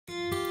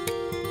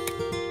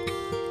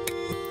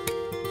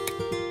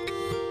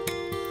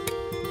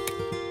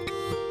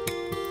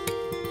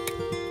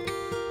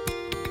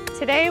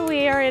Today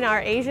we are in our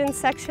Asian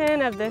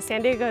section of the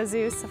San Diego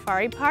Zoo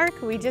Safari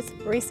Park. We just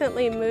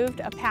recently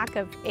moved a pack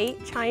of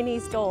 8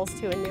 Chinese dholes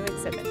to a new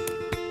exhibit.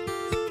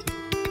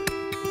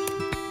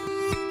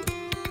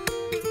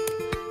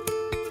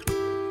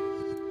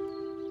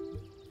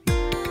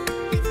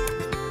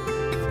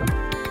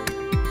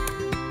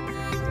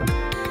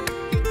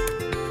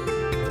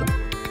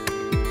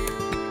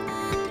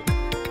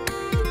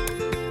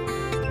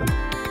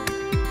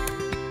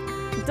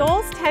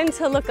 Dholes tend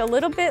to look a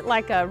little bit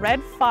like a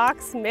red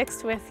fox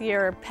mixed with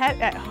your pet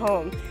at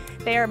home.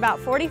 They are about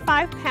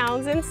 45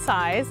 pounds in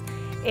size,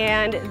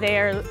 and they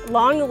are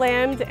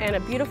long-limbed and a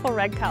beautiful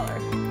red color.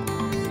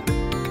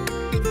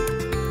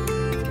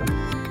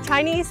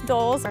 Chinese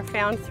dholes are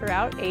found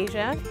throughout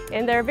Asia,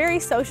 and they're a very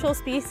social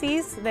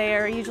species. They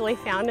are usually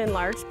found in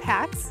large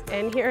packs,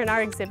 and here in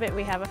our exhibit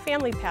we have a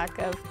family pack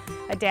of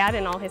a dad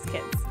and all his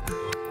kids.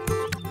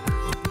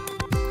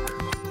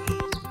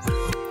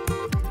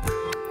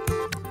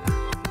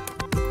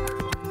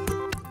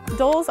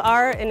 Dholes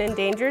are an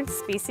endangered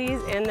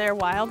species in their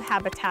wild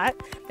habitat.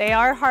 They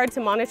are hard to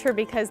monitor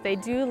because they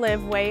do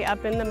live way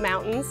up in the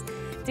mountains.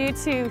 Due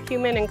to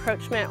human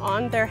encroachment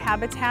on their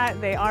habitat,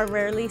 they are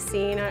rarely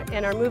seen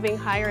and are moving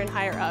higher and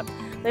higher up,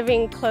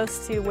 living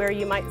close to where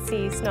you might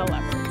see snow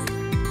leopards.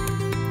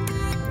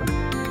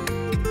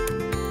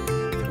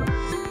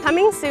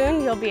 Coming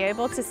soon, you'll be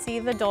able to see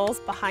the dholes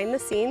behind the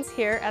scenes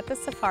here at the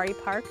Safari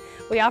Park.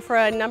 We offer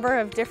a number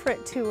of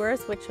different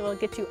tours which will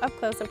get you up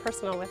close and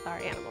personal with our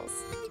animals.